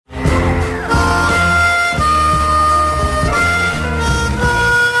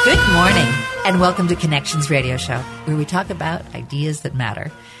And welcome to Connections Radio Show, where we talk about ideas that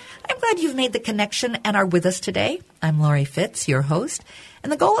matter. I'm glad you've made the connection and are with us today. I'm Lori Fitz, your host,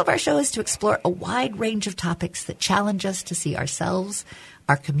 and the goal of our show is to explore a wide range of topics that challenge us to see ourselves,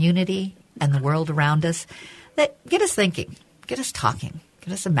 our community, and the world around us, that get us thinking, get us talking,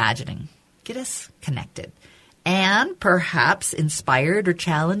 get us imagining, get us connected, and perhaps inspired or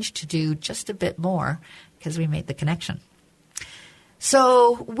challenged to do just a bit more because we made the connection.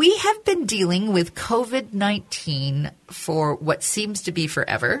 So we have been dealing with COVID-19 for what seems to be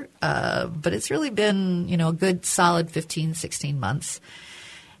forever, but it's really been, a good solid 15, 16 months.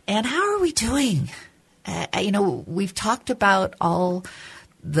 And how are we doing? We've talked about all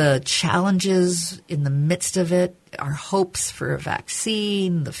the challenges in the midst of it, our hopes for a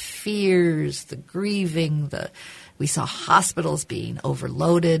vaccine, the fears, the grieving, we saw hospitals being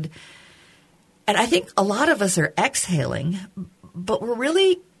overloaded. And I think a lot of us are exhaling, but we're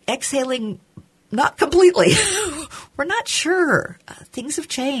really exhaling not completely. We're not sure. Things have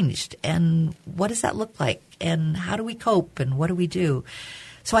changed. And what does that look like? And how do we cope? And what do we do?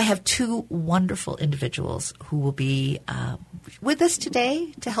 So I have two wonderful individuals who will be with us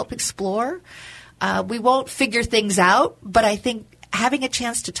today to help explore. We won't figure things out, but I think having a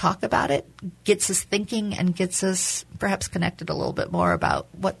chance to talk about it gets us thinking and gets us perhaps connected a little bit more about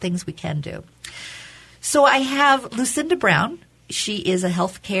what things we can do. So I have Lucinda Brown. She is a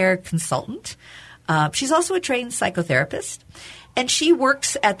healthcare consultant. She's also a trained psychotherapist, and she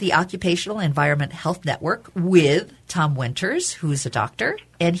works at the Occupational Environment Health Network with Tom Winters, who's a doctor,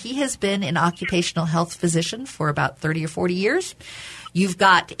 and he has been an occupational health physician for about 30 or 40 years. You've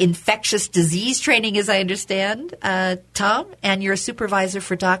got infectious disease training, as I understand, Tom, and you're a supervisor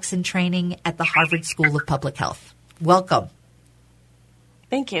for docs in training at the Harvard School of Public Health. Welcome.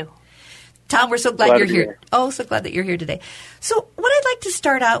 Thank you. Tom, we're so glad you're here. Oh, so glad that you're here today. So what I'd like to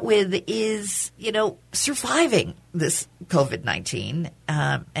start out with is, surviving this COVID-19.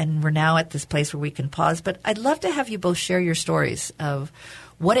 And we're now at this place where we can pause. But I'd love to have you both share your stories of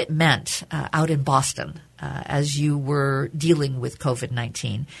what it meant out in Boston as you were dealing with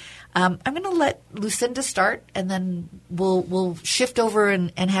COVID-19. I'm going to let Lucinda start, and then we'll shift over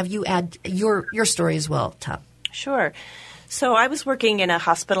and have you add your story as well, Tom. Sure. So I was working in a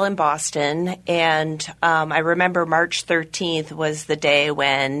hospital in Boston, and I remember March 13th was the day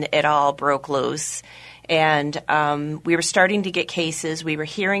when it all broke loose. And we were starting to get cases. We were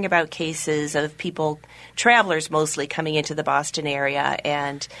hearing about cases of people, travelers mostly, coming into the Boston area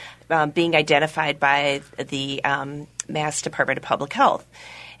and being identified by the Mass Department of Public Health.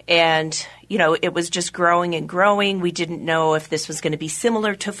 And, it was just growing and growing. We didn't know if this was going to be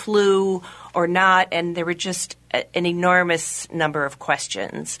similar to flu or not. And there were just an enormous number of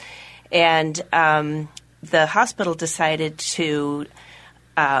questions. And the hospital decided to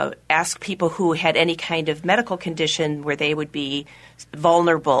ask people who had any kind of medical condition where they would be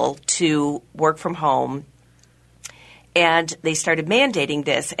vulnerable to work from home. And they started mandating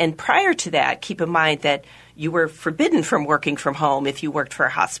this. And prior to that, keep in mind that you were forbidden from working from home if you worked for a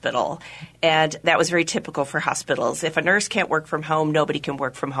hospital. And that was very typical for hospitals. If a nurse can't work from home, nobody can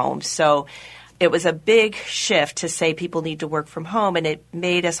work from home. So it was a big shift to say people need to work from home. And it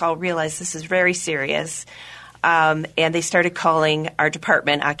made us all realize this is very serious. And they started calling our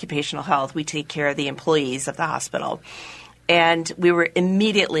department, Occupational Health. We take care of the employees of the hospital. And we were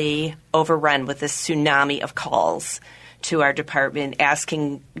immediately overrun with this tsunami of calls to our department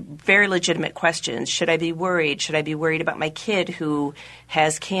asking very legitimate questions. Should I be worried? Should I be worried about my kid who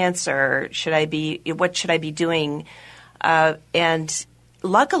has cancer? What should I be doing? And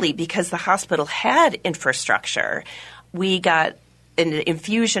luckily, because the hospital had infrastructure, we got an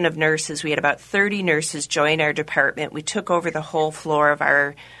infusion of nurses. We had about 30 nurses join our department. We took over the whole floor of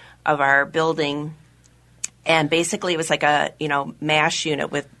our building. And basically it was like a, MASH unit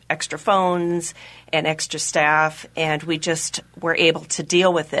with extra phones and extra staff, and we just were able to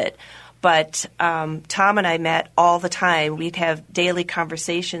deal with it. But Tom and I met all the time. We'd have daily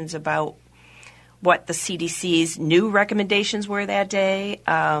conversations about what the CDC's new recommendations were that day,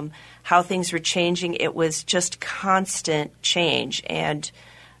 how things were changing. It was just constant change and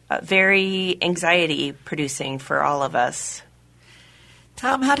very anxiety-producing for all of us.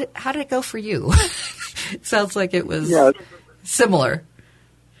 Tom, how did it go for you? It sounds like it was similar.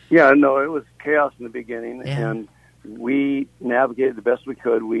 Yeah, no, it was chaos in the beginning, and we navigated the best we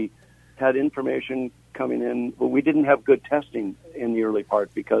could. We had information coming in, but we didn't have good testing in the early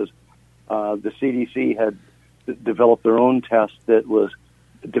part because the CDC had developed their own test that was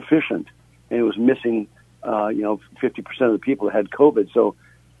deficient, and it was missing, 50% of the people that had COVID. So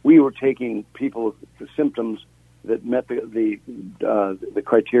we were taking people with the symptoms that met the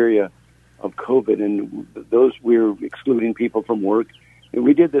criteria of COVID, and those we were excluding people from work. And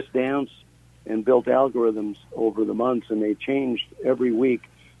we did this dance and built algorithms over the months, and they changed every week.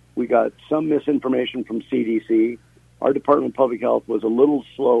 We got some misinformation from CDC. Our Department of Public Health was a little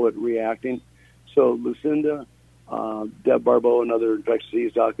slow at reacting. So Lucinda, Deb Barbeau, another infectious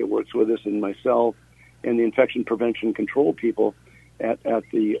disease doc that works with us, and myself, and the infection prevention control people at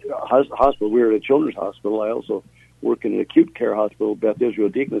the hospital. We were at a children's hospital. I also work in an acute care hospital, Beth Israel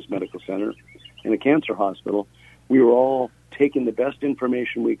Deaconess Medical Center, and a cancer hospital. We were all taking the best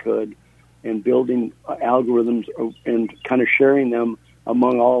information we could and building algorithms and kind of sharing them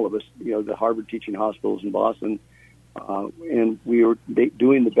among all of us, the Harvard teaching hospitals in Boston. And we were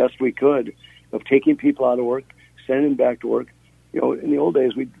doing the best we could of taking people out of work, sending them back to work. In the old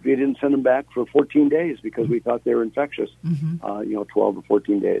days, we didn't send them back for 14 days because we thought they were infectious, 12 or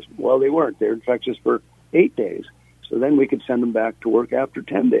 14 days. Well, they weren't. They were infectious for 8 days. So then we could send them back to work after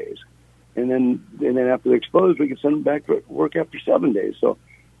 10 days. And then after they're exposed, we could send them back to work after 7 days. So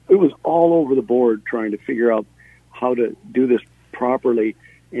it was all over the board trying to figure out how to do this properly.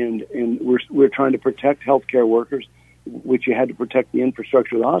 And we're trying to protect healthcare workers, which you had to protect the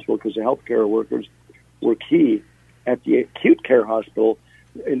infrastructure of the hospital because the healthcare workers were key. At the acute care hospital,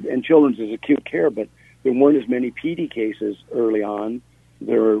 and children's is acute care, but there weren't as many PD cases early on.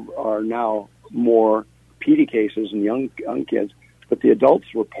 There are now more PD cases in young kids, but the adults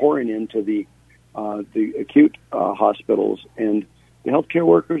were pouring into the acute hospitals, and the healthcare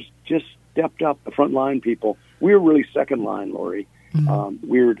workers just stepped up. The frontline people, we were really second line, Lori. Mm-hmm.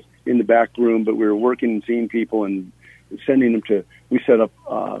 We were in the back room, but we were working and seeing people and sending them to. We set up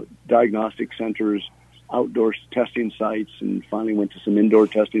diagnostic centers, outdoor testing sites, and finally went to some indoor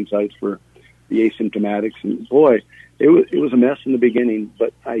testing sites for the asymptomatics. And boy, it was a mess in the beginning,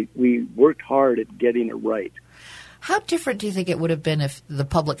 but we worked hard at getting it right. How different do you think it would have been if the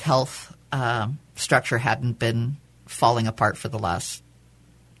public health structure hadn't been falling apart for the last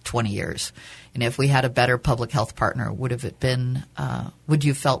 20 years? And if we had a better public health partner, would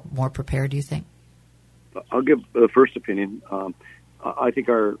you felt more prepared, do you think? I'll give the first opinion. I think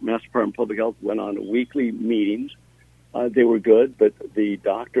our Mass Department of Public Health went on to weekly meetings. They were good, but the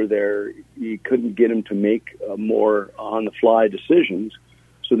doctor there, you couldn't get him to make more on-the-fly decisions.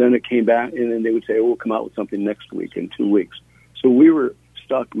 So then it came back, and then they would say, we'll come out with something next week, in 2 weeks. So we were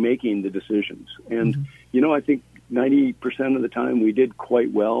stuck making the decisions. And, I think 90% of the time we did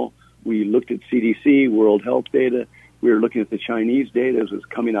quite well. We looked at CDC, World Health data. We were looking at the Chinese data as it was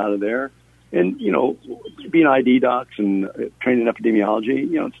coming out of there. And, being ID docs and trained in epidemiology,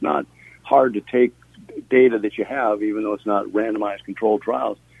 it's not hard to take data that you have, even though it's not randomized controlled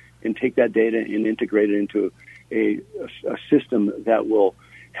trials, and take that data and integrate it into a system that will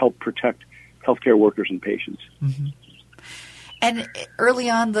help protect healthcare workers and patients. Mm-hmm. And early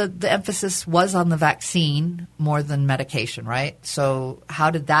on, the emphasis was on the vaccine more than medication, right? So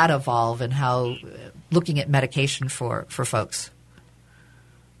how did that evolve, and how looking at medication for folks?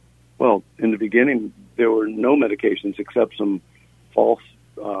 Well, in the beginning, there were no medications except some false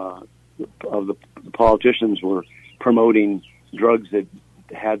the politicians were promoting drugs that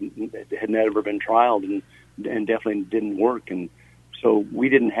had never been trialed and definitely didn't work. And so we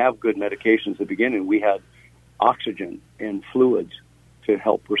didn't have good medications at the beginning. We had oxygen and fluids to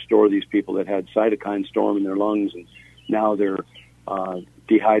help restore these people that had cytokine storm in their lungs, and now they're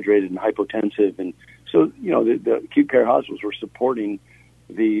dehydrated and hypotensive. And so, the acute care hospitals were supporting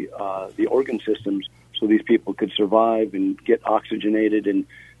the organ systems so these people could survive and get oxygenated and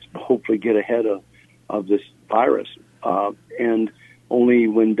hopefully get ahead of this virus. And only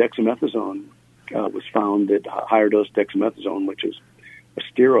when dexamethasone was found, that higher dose dexamethasone, which is a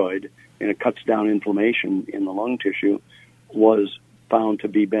steroid and it cuts down inflammation in the lung tissue, was found to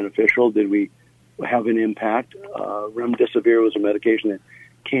be beneficial. Did we have an impact? Remdesivir was a medication that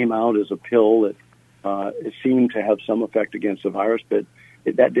came out as a pill that it seemed to have some effect against the virus, but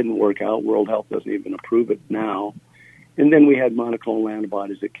that didn't work out. World Health doesn't even approve it now. And then we had monoclonal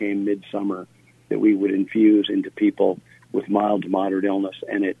antibodies that came midsummer that we would infuse into people with mild to moderate illness,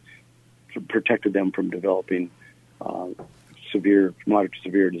 and it protected them from developing moderate to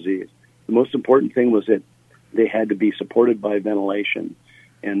severe disease. The most important thing was that they had to be supported by ventilation,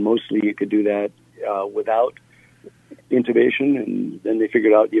 and mostly you could do that without intubation. And then they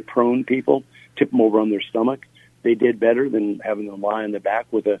figured out you prone people, tip them over on their stomach. They did better than having them lie on their back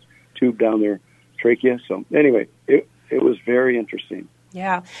with a tube down their trachea. So anyway, it was very interesting.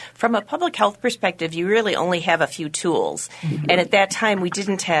 Yeah. From a public health perspective, you really only have a few tools. Mm-hmm. And at that time, we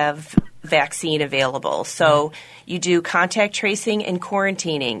didn't have vaccine available. So you do contact tracing and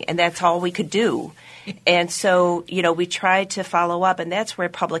quarantining, and that's all we could do. And so, we tried to follow up, and that's where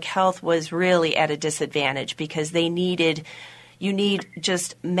public health was really at a disadvantage because you need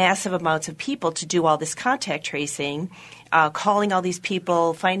just massive amounts of people to do all this contact tracing, calling all these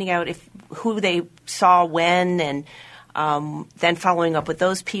people, finding out who they saw when, and then following up with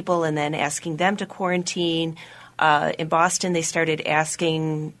those people and then asking them to quarantine. In Boston, they started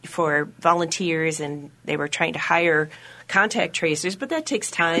asking for volunteers, and they were trying to hire contact tracers, but that takes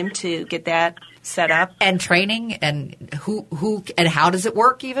time to get that set up. And training, and who and how does it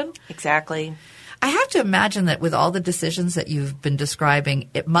work even? Exactly. I have to imagine that with all the decisions that you've been describing,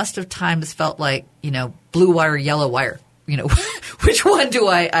 it must have times felt like, blue wire, yellow wire. Which one do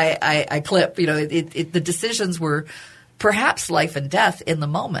I clip? The decisions were perhaps life and death in the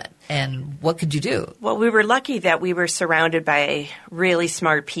moment. And what could you do? Well, we were lucky that we were surrounded by really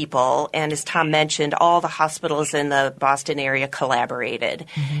smart people. And as Tom mentioned, all the hospitals in the Boston area collaborated.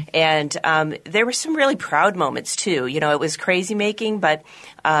 Mm-hmm. And there were some really proud moments, too. It was crazy making, but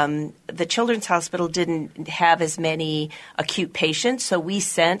the Children's Hospital didn't have as many acute patients. So we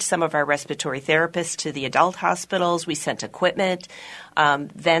sent some of our respiratory therapists to the adult hospitals. We sent equipment,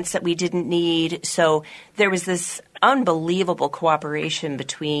 vents that we didn't need. So there was this unbelievable cooperation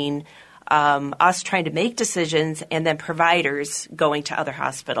between us trying to make decisions and then providers going to other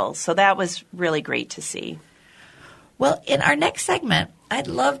hospitals. So that was really great to see. Well, in our next segment, I'd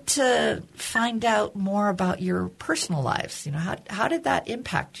love to find out more about your personal lives. How did that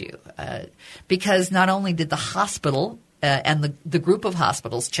impact you? Because not only did the hospital and the group of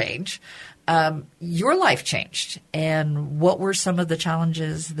hospitals change, your life changed. And what were some of the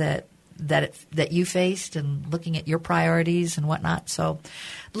challenges that you faced, and looking at your priorities and whatnot? So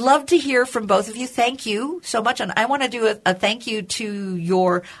love to hear from both of you. Thank you so much. And I want to do a thank you to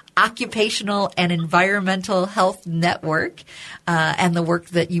your Occupational and Environmental Health Network and the work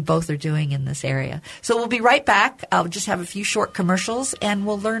that you both are doing in this area. So we'll be right back. I'll just have a few short commercials, and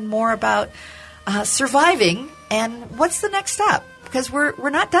we'll learn more about surviving and what's the next step. Because we're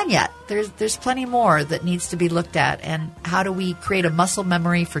not done yet. There's plenty more that needs to be looked at, and how do we create a muscle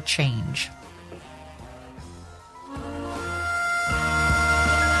memory for change?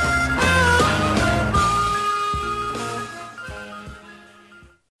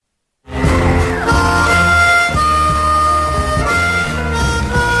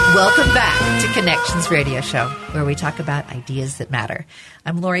 Welcome back to Connections Radio Show, where we talk about ideas that matter.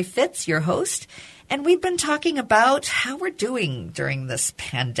 I'm Lori Fitz, your host. And we've been talking about how we're doing during this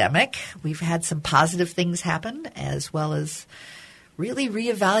pandemic. We've had some positive things happen, as well as really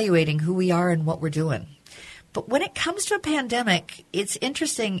reevaluating who we are and what we're doing. But when it comes to a pandemic, it's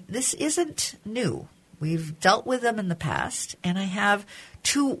interesting. This isn't new. We've dealt with them in the past, and I have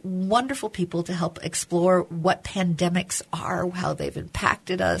two wonderful people to help explore what pandemics are, how they've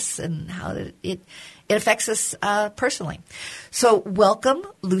impacted us, and how it affects us personally. So welcome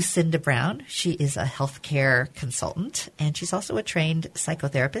Lucinda Brown. She is a healthcare consultant, and she's also a trained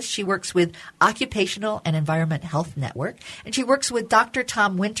psychotherapist. She works with Occupational and Environment Health Network, and she works with Dr.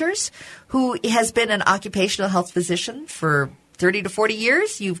 Tom Winters, who has been an occupational health physician for 30 to 40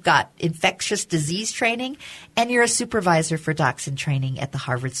 years. You've got infectious disease training, and you're a supervisor for docs in training at the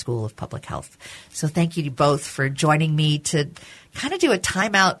Harvard School of Public Health. So thank you to both for joining me to kind of do a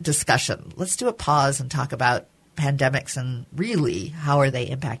timeout discussion. Let's do a pause and talk about pandemics and really how are they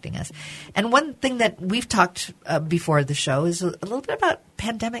impacting us. And one thing that we've talked before the show is a little bit about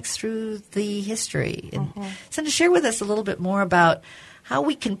pandemics through the history. And so to share with us a little bit more about how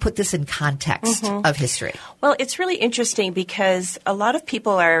we can put this in context of history. Well, it's really interesting because a lot of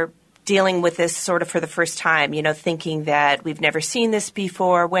people are dealing with this sort of for the first time, thinking that we've never seen this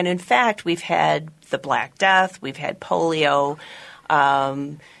before, when in fact we've had the Black Death, we've had polio,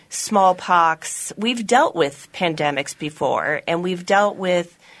 smallpox. We've dealt with pandemics before, and we've dealt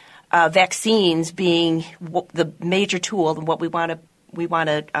with vaccines being the major tool and what we want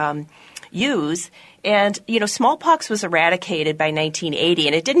to use. And, smallpox was eradicated by 1980,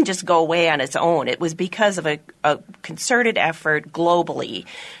 and it didn't just go away on its own. It was because of a concerted effort globally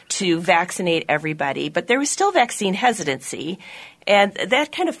to vaccinate everybody. But there was still vaccine hesitancy, and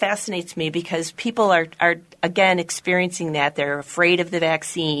that kind of fascinates me because people are again, experiencing that. They're afraid of the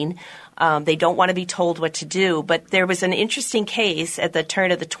vaccine. They don't want to be told what to do. But there was an interesting case at the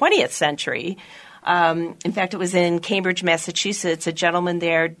turn of the 20th century. In fact, it was in Cambridge, Massachusetts. A gentleman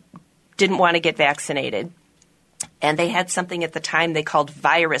there didn't want to get vaccinated. And they had something at the time they called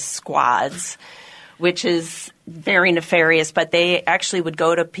virus squads, which is very nefarious, but they actually would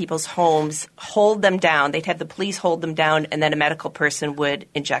go to people's homes, hold them down. They'd have the police hold them down, and then a medical person would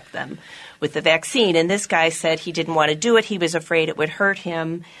inject them with the vaccine. And this guy said he didn't want to do it. He was afraid it would hurt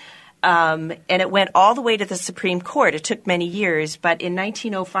him. And it went all the way to the Supreme Court. It took many years, but in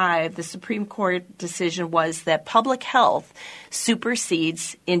 1905, the Supreme Court decision was that public health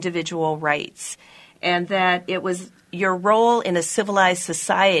supersedes individual rights, and that it was your role in a civilized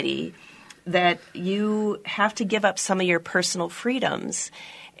society that you have to give up some of your personal freedoms.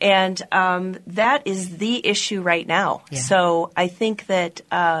 And that is the issue right now. Yeah. So I think that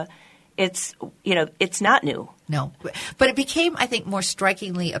it's not new. No. But it became, I think, more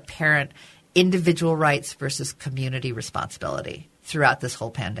strikingly apparent individual rights versus community responsibility throughout this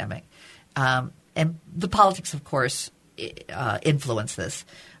whole pandemic. And the politics, of course, influence this.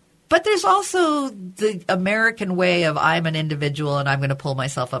 But there's also the American way of I'm an individual and I'm going to pull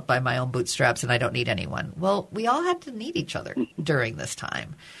myself up by my own bootstraps and I don't need anyone. Well, we all had to need each other during this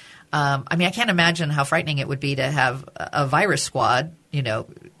time. I mean, I can't imagine how frightening it would be to have a virus squad,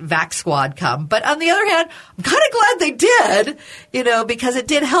 vax squad come. But on the other hand, I'm kind of glad they did, because it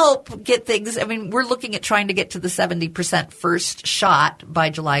did help get things. I mean, we're looking at trying to get to the 70% first shot by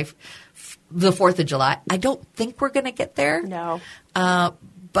the 4th of July. I don't think we're going to get there. No.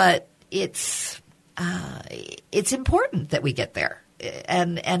 But it's important that we get there.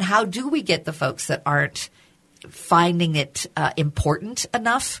 And how do we get the folks that aren't finding it important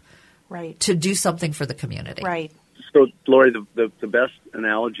enough to do something for the community? Right. So, Lori, the best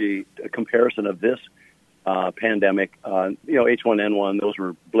analogy, a comparison of this pandemic, H1N1, those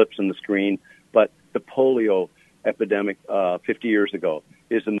were blips in the screen, but the polio epidemic 50 years ago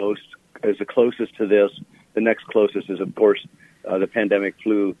is the closest to this. The next closest is, of course, the pandemic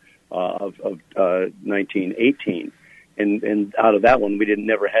flu of 1918. And out of that one, we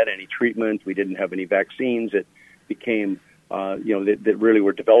never had any treatment. We didn't have any vaccines. It became, that really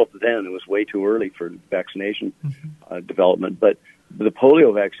were developed then. It was way too early for vaccination development. But the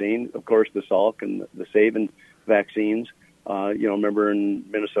polio vaccine, of course, the Salk and the Sabin vaccines, remember in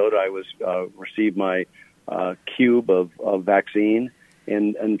Minnesota, I received my cube of vaccine,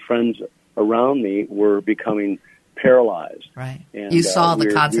 and friends around me were becoming paralyzed. Right. And you saw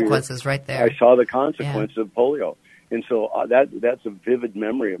the consequences right there. I saw the consequences of polio. And so that's a vivid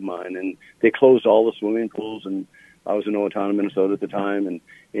memory of mine. And they closed all the swimming pools, and I was in Owatonna, Minnesota at the time,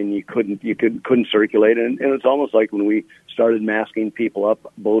 and you couldn't circulate. And it's almost like when we started masking people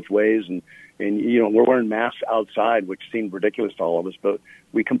up both ways, and we're wearing masks outside, which seemed ridiculous to all of us, but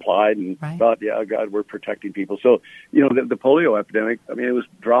we complied and thought, yeah, God, we're protecting people. So, the polio epidemic, I mean, it was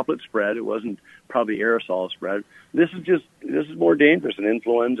droplet spread. It wasn't probably aerosol spread. This is more dangerous. And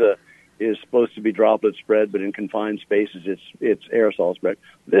influenza is supposed to be droplet spread, but in confined spaces, it's aerosol spread.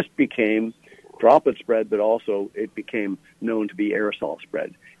 This became droplet spread, but also it became known to be aerosol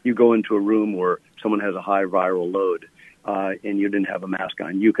spread. You go into a room where someone has a high viral load, and you didn't have a mask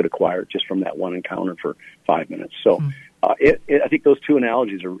on, you could acquire it just from that one encounter for 5 minutes. So I think those two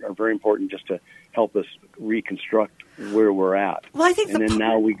analogies are very important just to help us reconstruct where we're at. Well, I think then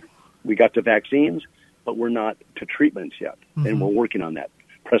now we got to vaccines, but we're not to treatments yet, and we're working on that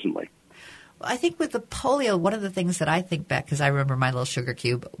presently. I think with the polio, one of the things that I think back, because I remember my little sugar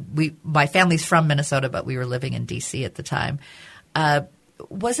cube, my family's from Minnesota, but we were living in D.C. at the time,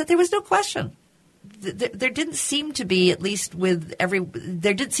 was that there was no question. There didn't seem to be, at least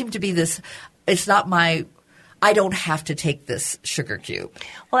there didn't seem to be this, it's not I don't have to take this sugar cube.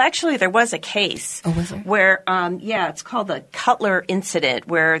 Well, actually, there was a case where, it's called the Cutler incident,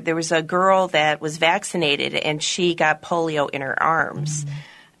 where there was a girl that was vaccinated and she got polio in her arms.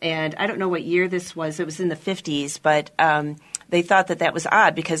 And I don't know what year this was. It was in the 50s, but they thought that was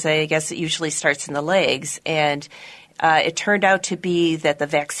odd because I guess it usually starts in the legs. And it turned out to be that the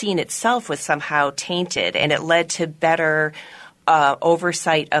vaccine itself was somehow tainted, and it led to better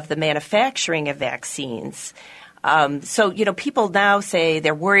oversight of the manufacturing of vaccines. So, people now say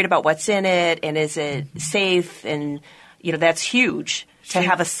they're worried about what's in it and is it safe, and, that's huge to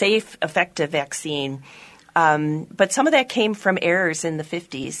have a safe, effective vaccine. But some of that came from errors in the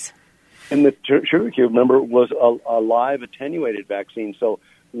 50s. And the sugar cube, remember, was a live attenuated vaccine. So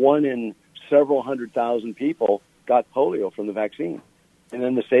 1 in several 100,000 people got polio from the vaccine. And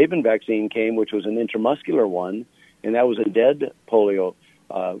then the Sabin vaccine came, which was an intramuscular one, and that was a dead polio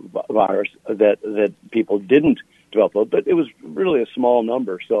virus that people didn't develop, but it was really a small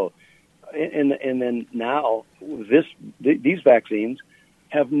number. So, and then now these vaccines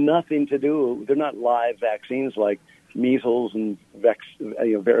have nothing to do. They're not live vaccines like measles and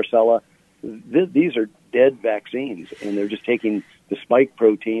varicella. These are dead vaccines, and they're just taking the spike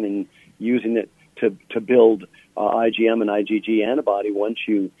protein and using it to build IgM and IgG antibody once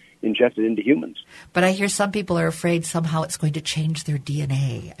you inject it into humans. But I hear some people are afraid somehow it's going to change their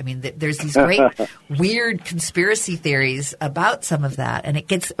DNA. I mean, there's these great weird conspiracy theories about some of that. And it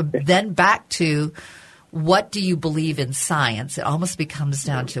gets then back to, what do you believe in science? It almost becomes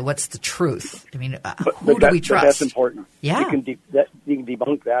down to, what's the truth? I mean, who do we trust? But that's important. Yeah. You can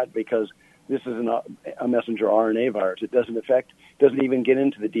debunk that, because this is a messenger RNA virus. It doesn't even get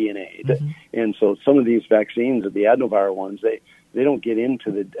into the DNA. Mm-hmm. And so some of these vaccines, the adenoviral ones, they don't get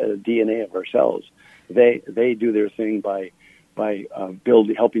into the DNA of our cells. They do their thing by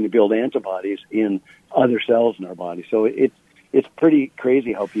helping to build antibodies in other cells in our body. So it's pretty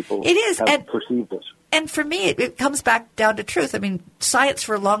crazy how people have perceived this. And for me, it comes back down to truth. I mean, science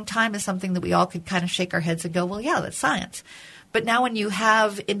for a long time is something that we all could kind of shake our heads and go, well, yeah, that's science. But now when you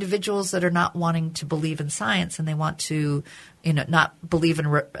have individuals that are not wanting to believe in science, and they want to, not believe in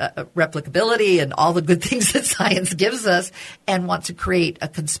replicability and all the good things that science gives us, and want to create a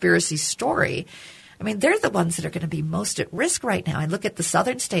conspiracy story, I mean, they're the ones that are going to be most at risk right now. I look at the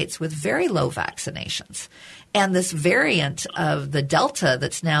southern states with very low vaccinations. And this variant of the Delta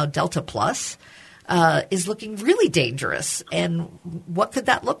that's now Delta Plus is looking really dangerous. And what could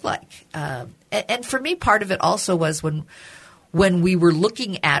that look like? And for me, part of it also was when we were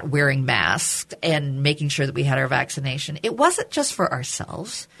looking at wearing masks and making sure that we had our vaccination, it wasn't just for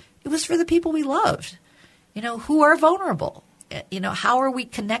ourselves. It was for the people we loved, who are vulnerable. How are we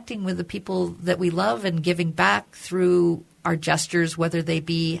connecting with the people that we love and giving back through our gestures, whether they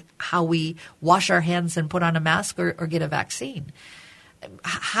be how we wash our hands and put on a mask or get a vaccine?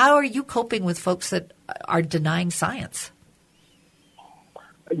 How are you coping with folks that are denying science?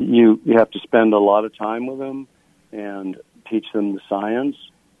 You have to spend a lot of time with them and teach them the science.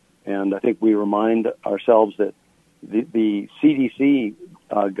 And I think we remind ourselves that the CDC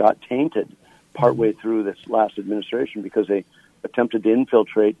got tainted partway through this last administration because they attempted to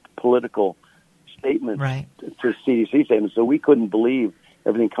infiltrate political statements to CDC statements. So we couldn't believe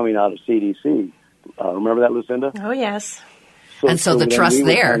everything coming out of CDC. Remember that, Lucinda? Oh, yes. So the trust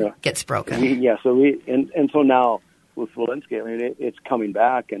there gets broken. So now with Walensky, I mean, it's coming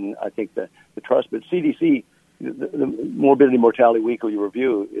back, and I think the trust. But CDC, the Morbidity Mortality Weekly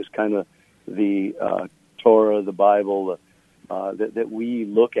Review is kind of the Torah, the Bible, that we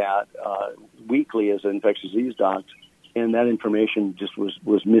look at weekly as infectious disease docs, and that information just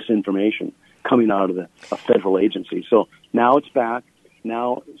was misinformation coming out of a federal agency. So now it's back.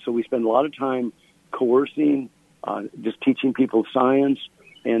 So we spend a lot of time coercing, just teaching people science,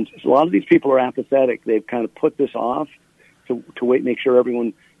 and a lot of these people are apathetic. They've kind of put this off to wait, make sure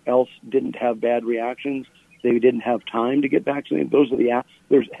everyone else didn't have bad reactions. They didn't have time to get vaccinated.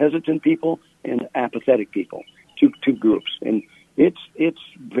 There's hesitant people and apathetic people, two groups, and it's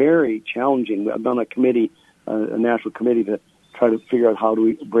very challenging. I'm on a committee, a national committee, to try to figure out how do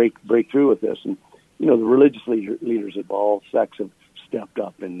we break through with this. And the religious leaders of all sects have stepped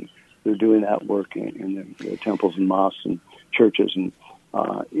up, and they're doing that work in the temples and mosques and churches, and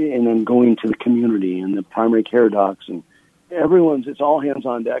then going to the community and the primary care docs, and it's all hands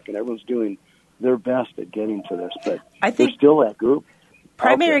on deck, and everyone's doing their best at getting to this. But I think there's still that group.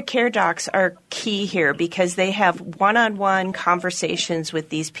 Primary care docs are key here because they have one-on-one conversations with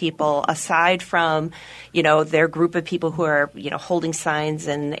these people aside from, their group of people who are, holding signs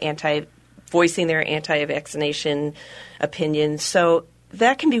and voicing their anti-vaccination opinions. So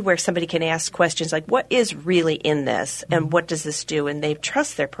that can be where somebody can ask questions like, what is really in this and what does this do? And they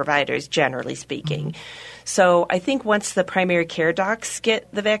trust their providers, generally speaking. So I think once the primary care docs get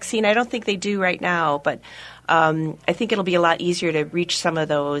the vaccine, I don't think they do right now, but I think it'll be a lot easier to reach some of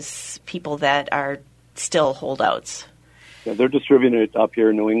those people that are still holdouts. Yeah, they're distributing it up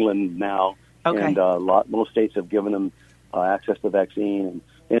here in New England now, and most states have given them access to the vaccine.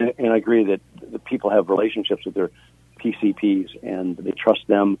 And I agree that the people have relationships with their PCPs, and they trust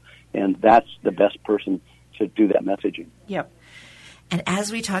them, and that's the best person to do that messaging. Yep. And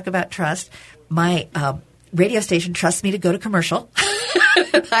as we talk about trust, my radio station trusts me to go to commercial.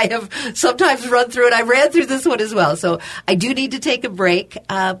 I have sometimes run through it. I ran through this one as well. So I do need to take a break.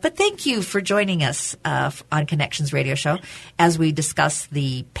 But thank you for joining us on Connections Radio Show as we discuss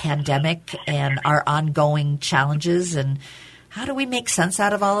the pandemic and our ongoing challenges, and how do we make sense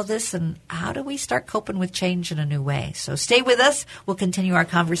out of all of this, and how do we start coping with change in a new way? So stay with us. We'll continue our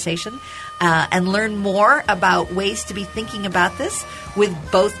conversation and learn more about ways to be thinking about this with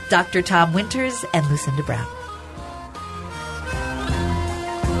both Dr. Tom Winters and Lucinda Brown.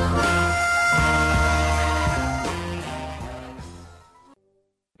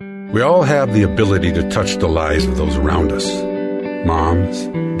 We all have the ability to touch the lives of those around us. Moms,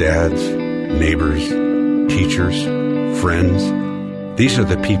 dads, neighbors, teachers, friends. These are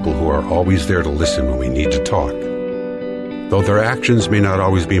the people who are always there to listen when we need to talk. Though their actions may not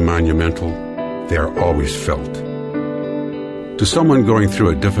always be monumental, they are always felt. To someone going through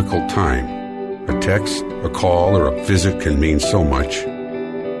a difficult time, a text, a call, or a visit can mean so much.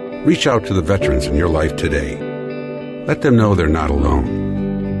 Reach out to the veterans in your life today. Let them know they're not alone.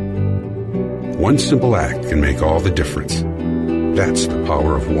 One simple act can make all the difference. That's the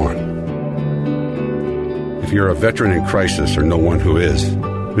power of one. If you're a veteran in crisis or know one who is,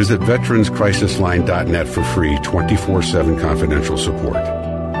 visit veteranscrisisline.net for free 24/7 confidential support.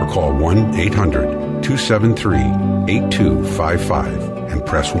 Or call 1-800-273-8255 and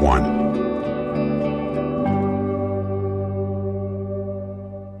press 1.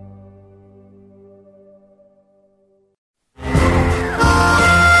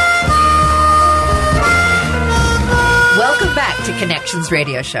 Connections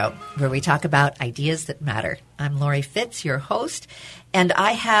Radio Show, where we talk about ideas that matter. I'm Lori Fitz, your host, and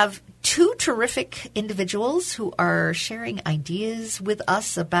I have two terrific individuals who are sharing ideas with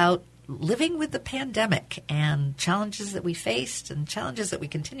us about living with the pandemic and challenges that we faced and challenges that we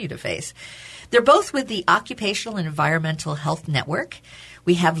continue to face. They're both with the Occupational and Environmental Health Network.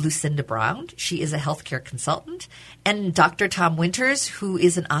 We have Lucinda Brown. She is a healthcare consultant, and Dr. Tom Winters, who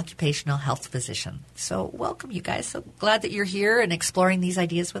is an occupational health physician. So welcome, you guys. So glad that you're here and exploring these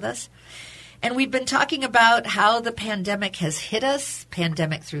ideas with us. And we've been talking about how the pandemic has hit us,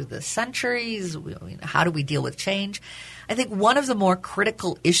 pandemic through the centuries. How do we deal with change? I think one of the more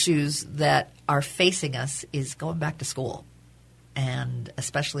critical issues that are facing us is going back to school, and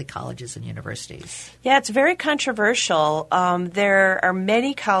especially colleges and universities. Yeah, it's very controversial. There are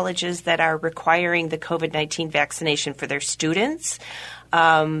many colleges that are requiring the COVID-19 vaccination for their students.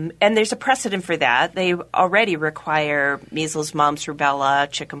 And there's a precedent for that. They already require measles, mumps, rubella,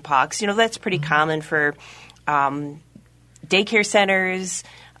 chickenpox. That's pretty common for daycare centers,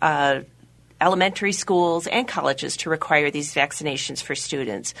 elementary schools, and colleges to require these vaccinations for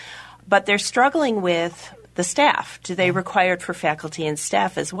students. But they're struggling with the staff. Do they require it for faculty and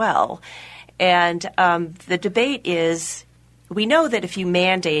staff as well? And the debate is, we know that if you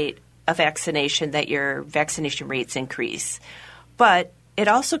mandate a vaccination, that your vaccination rates increase. But it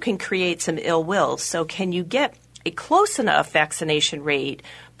also can create some ill will. So can you get a close enough vaccination rate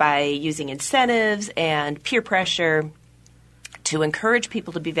by using incentives and peer pressure to encourage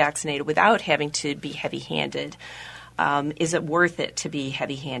people to be vaccinated without having to be heavy-handed? Is it worth it to be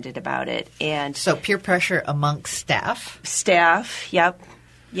heavy-handed about it? And so peer pressure amongst staff? Staff, yep.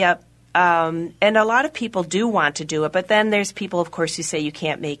 And a lot of people do want to do it, but then there's people, of course, who say you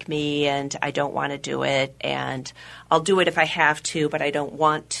can't make me and I don't want to do it, and I'll do it if I have to, but I don't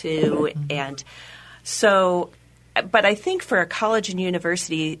want to. And so, but I think for a college and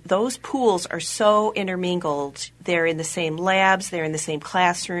university, those pools are so intermingled. They're in the same labs, they're in the same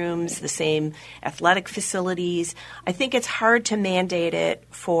classrooms, the same athletic facilities. I think it's hard to mandate it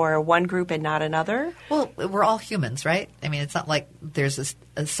for one group and not another. Well, we're all humans, right? I mean, it's not like there's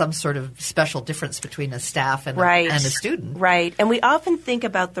some sort of special difference between a staff and, and a student. Right. And we often think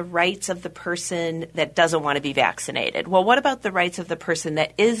about the rights of the person that doesn't want to be vaccinated. Well, what about the rights of the person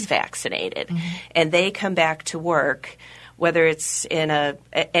that is vaccinated? And they come back to work, whether it's in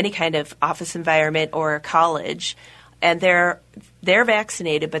any kind of office environment or a college, and they're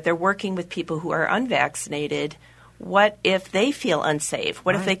vaccinated, but they're working with people who are unvaccinated. What if they feel unsafe?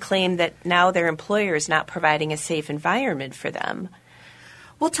 What if they claim that now their employer is not providing a safe environment for them?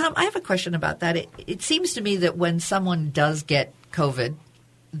 Well, Tom, I have a question about that. It seems to me that when someone does get COVID,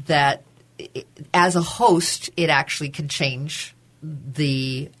 that as a host, it actually can change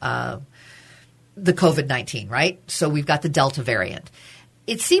the COVID-19, right? So we've got the Delta variant.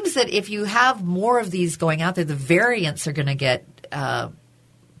 It seems that if you have more of these going out there, the variants are going to get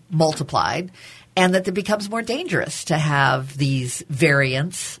multiplied, and that it becomes more dangerous to have these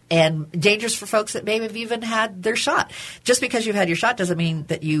variants, and dangerous for folks that may have even had their shot. Just because you've had your shot doesn't mean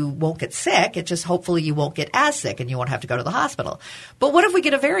that you won't get sick. It just hopefully you won't get as sick and you won't have to go to the hospital. But what if we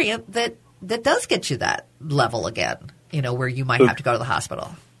get a variant that does get you that level again, where you might have to go to the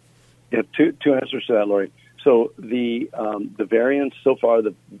hospital? Yeah, two answers to that, Lori. So the variants so far,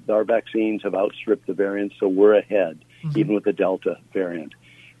 our vaccines have outstripped the variants, so we're ahead, even with the Delta variant,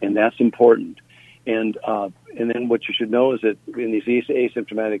 and that's important. And then what you should know is that in these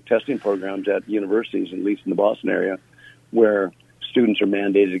asymptomatic testing programs at universities, at least in the Boston area, where students are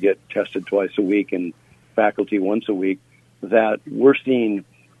mandated to get tested twice a week and faculty once a week, that we're seeing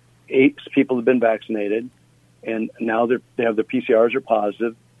 8 people have been vaccinated, and now they have their PCRs are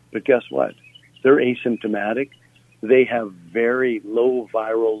positive. But guess what? They're asymptomatic. They have very low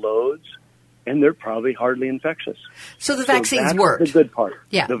viral loads, and they're probably hardly infectious. So the vaccines work. That's the good part.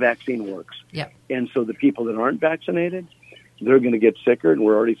 Yeah. The vaccine works. Yeah. And so the people that aren't vaccinated, they're going to get sicker, and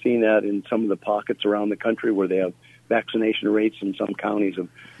we're already seeing that in some of the pockets around the country where they have vaccination rates in some counties of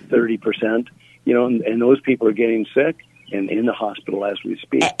 30%, and those people are getting sick and in the hospital as we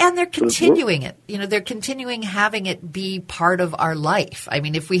speak. And they're continuing it. They're continuing having it be part of our life. I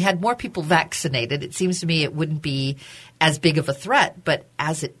mean, if we had more people vaccinated, it seems to me it wouldn't be as big of a threat. But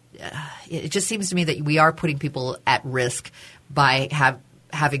as it just seems to me that we are putting people at risk by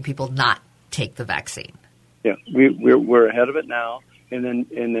having people not take the vaccine. Yeah, we're ahead of it now. And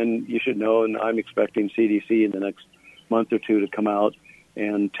then you should know, and I'm expecting CDC in the next month or two to come out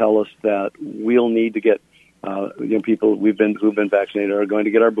and tell us that we'll need to get people who've been vaccinated are going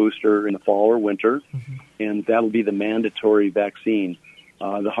to get our booster in the fall or winter, and that'll be the mandatory vaccine.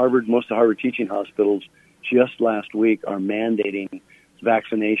 Most of the Harvard teaching hospitals just last week are mandating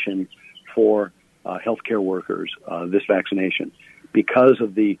vaccination for healthcare workers. This vaccination, because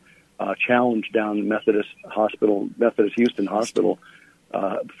of the challenge down Methodist Houston Hospital,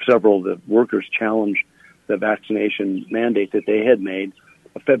 several of the workers challenged the vaccination mandate that they had made.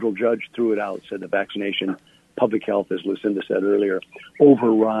 A federal judge threw it out, said the vaccination, public health, as Lucinda said earlier,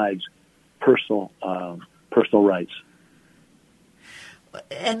 overrides personal rights.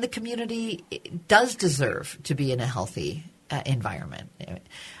 And the community does deserve to be in a healthy environment.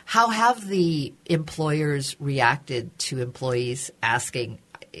 How have the employers reacted to employees asking,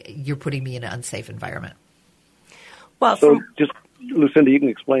 "You're putting me in an unsafe environment"? Well, just Lucinda, you can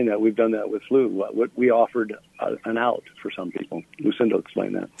explain that. We've done that with flu. We offered an out for some people. Lucinda,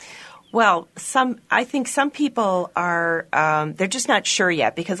 explain that. Well, I think some people are they're just not sure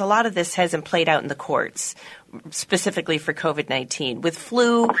yet because a lot of this hasn't played out in the courts, specifically for COVID-19. With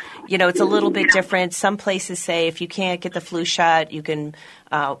flu, it's a little bit different. Some places say if you can't get the flu shot, you can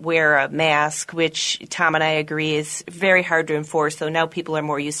wear a mask, which Tom and I agree is very hard to enforce, though now people are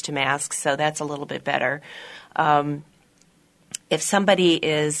more used to masks, so that's a little bit better. If somebody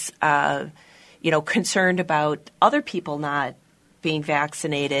is, concerned about other people not being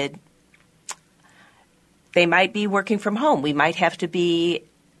vaccinated, they might be working from home. We might have to be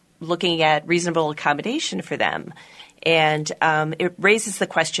looking at reasonable accommodation for them. And it raises the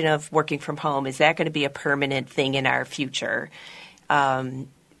question of working from home. Is that going to be a permanent thing in our future?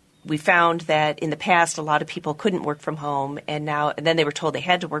 We found that in the past, a lot of people couldn't work from home, and then they were told they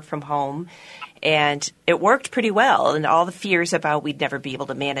had to work from home. And it worked pretty well. And all the fears about we'd never be able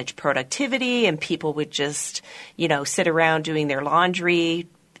to manage productivity and people would just, sit around doing their laundry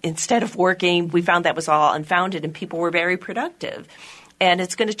instead of working, we found that was all unfounded and people were very productive. And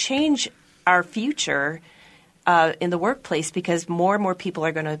it's going to change our future in the workplace because more and more people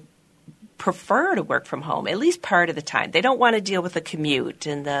are going to prefer to work from home, at least part of the time. They don't want to deal with the commute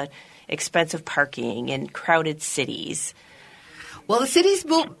and the expensive parking and crowded cities. Well, the cities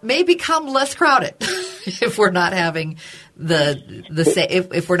may become less crowded if we're not having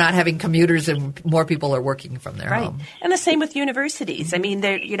if we're not having commuters and more people are working from their home. And the same with universities. I mean,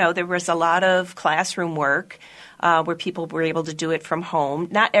 there was a lot of classroom work where people were able to do it from home.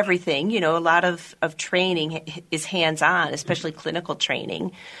 Not everything. A lot of training is hands-on, especially clinical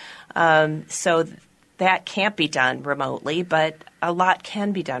training. So that can't be done remotely, but a lot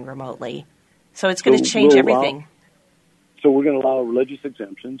can be done remotely. So it's going to change everything. So we're going to allow religious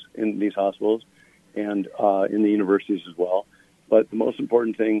exemptions in these hospitals and in the universities as well. But the most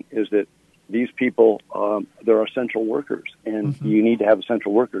important thing is that these people, they're essential workers, and you need to have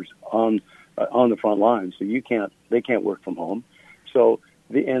essential workers on the front lines. So they can't work from home. So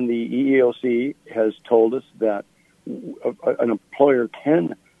the EEOC has told us that an employer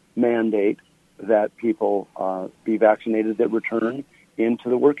can mandate that people be vaccinated that return into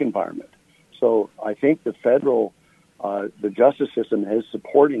the work environment. So I think the the justice system is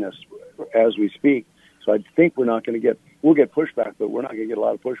supporting us as we speak. So I think we'll get pushback, but we're not going to get a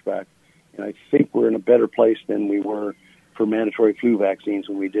lot of pushback. And I think we're in a better place than we were for mandatory flu vaccines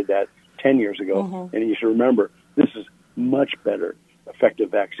when we did that 10 years ago. And you should remember, this is much better effective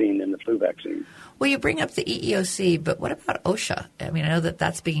vaccine than the flu vaccine. Well, you bring up the EEOC, but what about OSHA? I mean, I know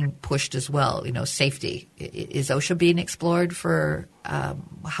that's being pushed as well, safety. Is OSHA being explored for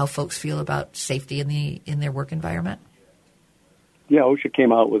how folks feel about safety in their work environment? Yeah, OSHA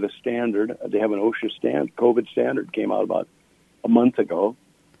came out with a standard. They have an OSHA COVID standard, came out about a month ago,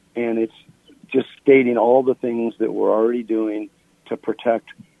 and it's just stating all the things that we're already doing to protect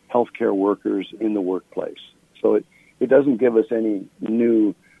healthcare workers in the workplace. So it doesn't give us any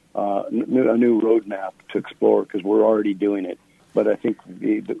new roadmap to explore because we're already doing it. But I think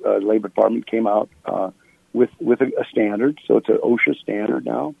the Labor Department came out with a standard, so it's an OSHA standard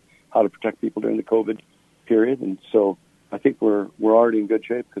now, how to protect people during the COVID period. And so I think we're already in good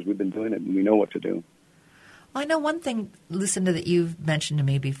shape because we've been doing it and we know what to do. Well, I know one thing, Lucinda, that you've mentioned to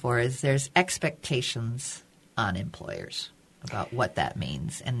me before is there's expectations on employers about what that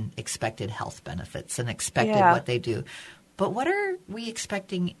means and expected health benefits and expected what they do. But what are we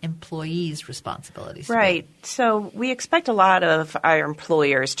expecting employees' responsibilities to be? Right. So we expect a lot of our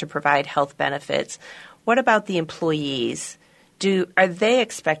employers to provide health benefits. What about the employees? Are they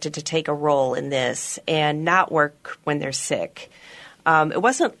expected to take a role in this and not work when they're sick? It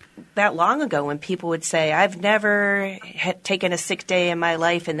wasn't that long ago when people would say, I've never taken a sick day in my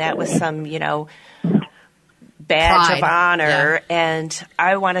life, and that was some, badge Pride. of honor. Yeah. And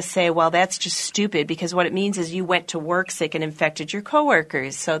I want to say, well, that's just stupid, because what it means is you went to work sick and infected your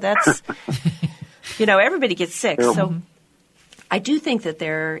coworkers. So that's, everybody gets sick. So I do think that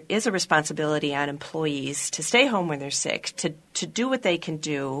there is a responsibility on employees to stay home when they're sick, to do what they can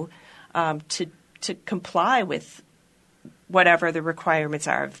do, to comply with whatever the requirements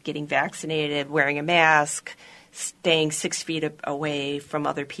are of getting vaccinated, wearing a mask, staying 6 feet away from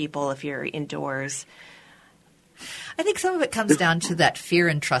other people if you're indoors. I think some of it comes down to that fear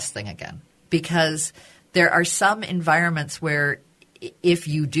and trust thing again, because there are some environments where if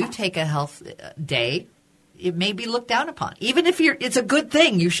you do take a health day, it may be looked down upon. Even if it's a good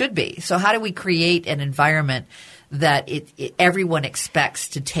thing, you should be. So how do we create an environment that everyone expects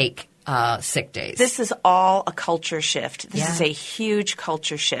to take sick days? This is all a culture shift. This is a huge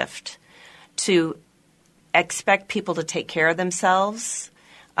culture shift to expect people to take care of themselves,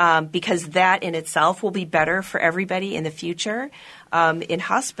 because that in itself will be better for everybody in the future. In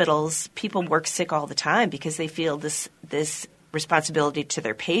hospitals, people work sick all the time because they feel this responsibility to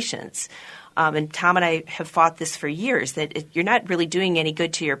their patients. And Tom and I have fought this for years, that you're not really doing any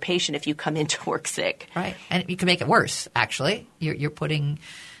good to your patient if you come into work sick. Right. And you can make it worse, actually. You're putting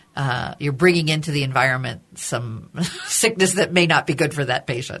you're bringing into the environment some sickness that may not be good for that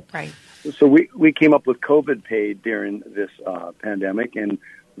patient. Right. So we came up with COVID pay during this pandemic, and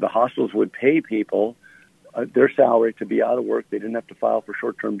the hospitals would pay people their salary to be out of work. They didn't have to file for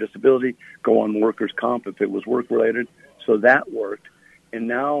short-term disability, go on workers' comp if it was work-related. So that worked. And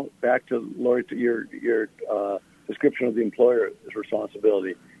now back to, Lori, to your description of the employer's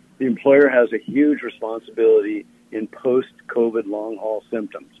responsibility. The employer has a huge responsibility in post-COVID long-haul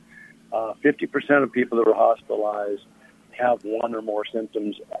symptoms. 50% of people that are hospitalized have one or more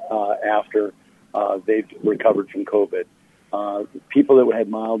symptoms after they've recovered from COVID. People that had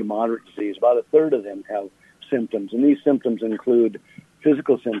mild to moderate disease, about a third of them have symptoms. And these symptoms include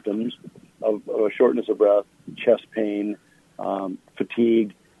physical symptoms of shortness of breath, chest pain,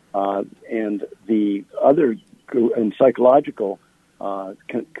 fatigue, and the other and psychological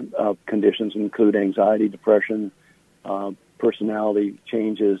conditions include anxiety, depression, personality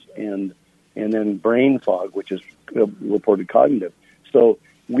changes, and then brain fog, which is reported cognitive. So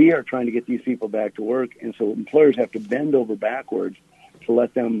we are trying to get these people back to work, and so employers have to bend over backwards to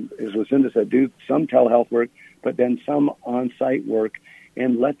let them, as Lucinda said, do some telehealth work, but then some on-site work,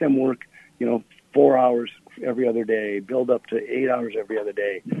 and let them work, 4 hours every other day, build up to 8 hours every other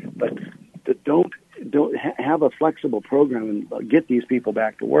day. But don't have a flexible program and get these people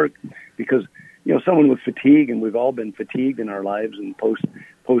back to work, because someone with fatigue, and we've all been fatigued in our lives, and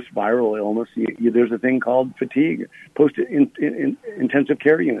post-viral illness, there's a thing called fatigue, post-intensive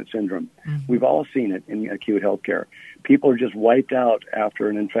care unit syndrome. Mm-hmm. We've all seen it in acute health care. People are just wiped out after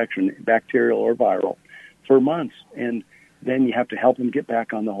an infection, bacterial or viral, for months, and then you have to help them get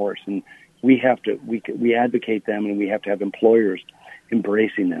back on the horse. And we advocate them, and we have to have employers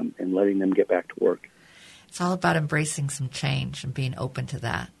embracing them and letting them get back to work. It's all about embracing some change and being open to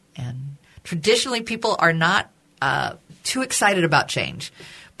that. And traditionally, people are not too excited about change.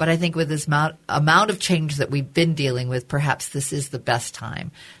 But I think with this amount of change that we've been dealing with, perhaps this is the best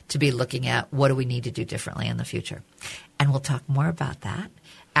time to be looking at what do we need to do differently in the future. And we'll talk more about that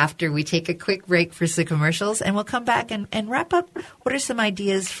after we take a quick break for some commercials, and we'll come back and wrap up. What are some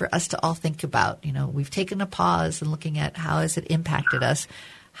ideas for us to all think about? We've taken a pause and looking at how has it impacted us.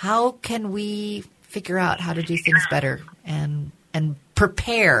 How can we figure out how to do things better and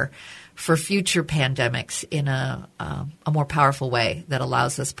prepare for future pandemics in a more powerful way that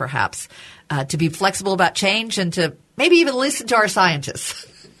allows us perhaps to be flexible about change and to maybe even listen to our scientists.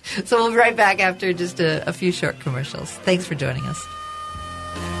 So we'll be right back after just a few short commercials. Thanks for joining us.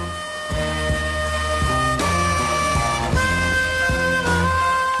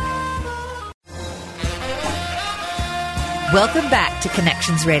 Welcome back to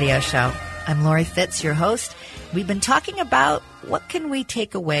Connections Radio Show. I'm Lori Fitz, your host. We've been talking about what can we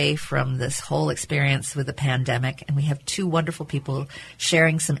take away from this whole experience with the pandemic? And we have two wonderful people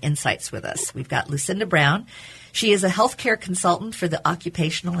sharing some insights with us. We've got Lucinda Brown. She is a healthcare consultant for the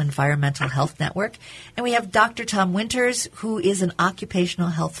Occupational Environmental Health Network. And we have Dr. Tom Winters, who is an occupational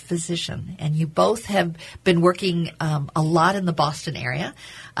health physician. And you both have been working a lot in the Boston area.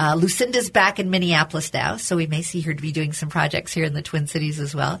 Lucinda's back in Minneapolis now, so we may see her be doing some projects here in the Twin Cities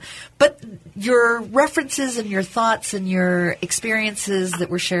as well. But your references and your thoughts and your experiences that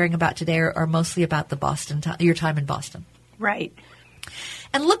we're sharing about today are mostly about the Boston, your time in Boston. Right.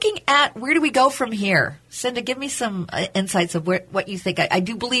 And looking at where do we go from here? Cinda, give me some insights of what you think. I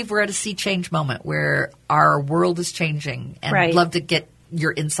do believe we're at a sea change moment where our world is changing, and I'd love to get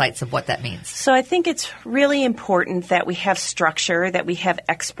your insights of what that means. So I think it's really important that we have structure, that we have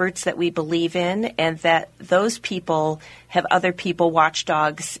experts that we believe in, and that those people have other people,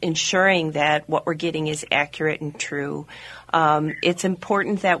 watchdogs, ensuring that what we're getting is accurate and true. It's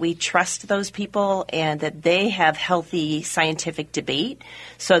important that we trust those people and that they have healthy scientific debate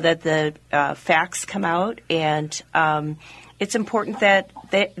so that the facts come out, and it's important that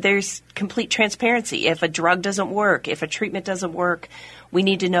there's complete transparency. If a drug doesn't work, if a treatment doesn't work, we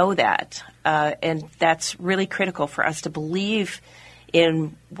need to know that. And that's really critical for us to believe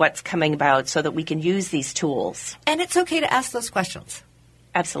in what's coming about so that we can use these tools. And it's okay to ask those questions.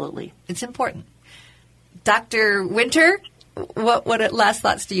 Absolutely. It's important. Dr. Winter, what last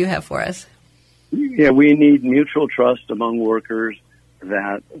thoughts do you have for us? Yeah, we need mutual trust among workers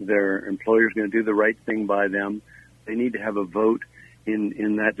that their employer is going to do the right thing by them. They need to have a vote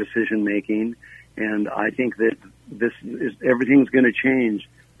in that decision making, and I think that everything's going to change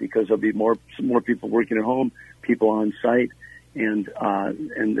because there'll be more people working at home, people on site, and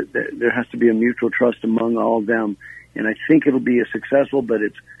there has to be a mutual trust among all of them. And I think it'll be successful, but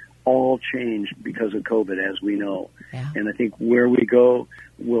it's all changed because of COVID, as we know. Yeah. And I think where we go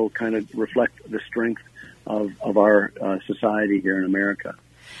will kind of reflect the strength of our society here in America.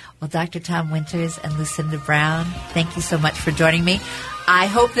 Well, Dr. Tom Winters and Lucinda Brown, thank you so much for joining me. I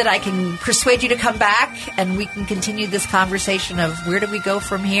hope that I can persuade you to come back and we can continue this conversation of where do we go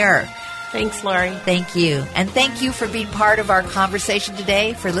from here. Thanks, Lori. Thank you. And thank you for being part of our conversation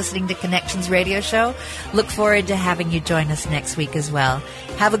today, for listening to Connections Radio Show. Look forward to having you join us next week as well.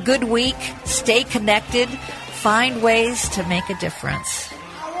 Have a good week. Stay connected. Find ways to make a difference.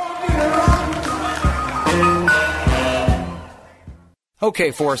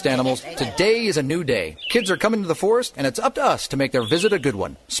 Okay, forest animals, today is a new day. Kids are coming to the forest, and it's up to us to make their visit a good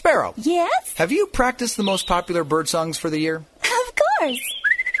one. Sparrow. Yes? Have you practiced the most popular bird songs for the year? Of course.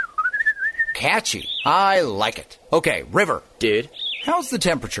 Catchy. I like it. Okay, River. Dude. How's the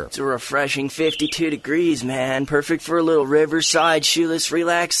temperature? It's a refreshing 52 degrees, man. Perfect for a little riverside shoeless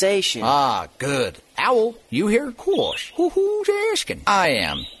relaxation. Ah, good. Owl, you here? Course. Who's asking? I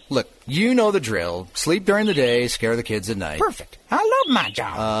am. Look, you know the drill. Sleep during the day, scare the kids at night. Perfect. I love my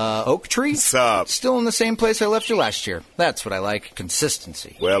job. Oak Tree? What's up? Still in the same place I left you last year. That's what I like.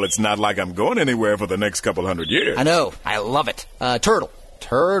 Consistency. Well, it's not like I'm going anywhere for the next couple hundred years. I know. I love it. Turtle.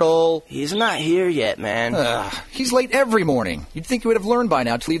 He's not here yet, man. He's late every morning. You'd think he would have learned by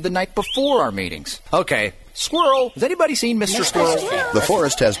now to leave the night before our meetings. Okay. Squirrel. Has anybody seen Mr. Squirrel? The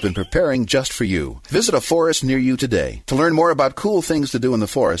forest has been preparing just for you. Visit a forest near you today. To learn more about cool things to do in the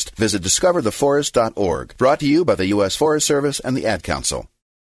forest, visit discovertheforest.org. Brought to you by the U.S. Forest Service and the Ad Council.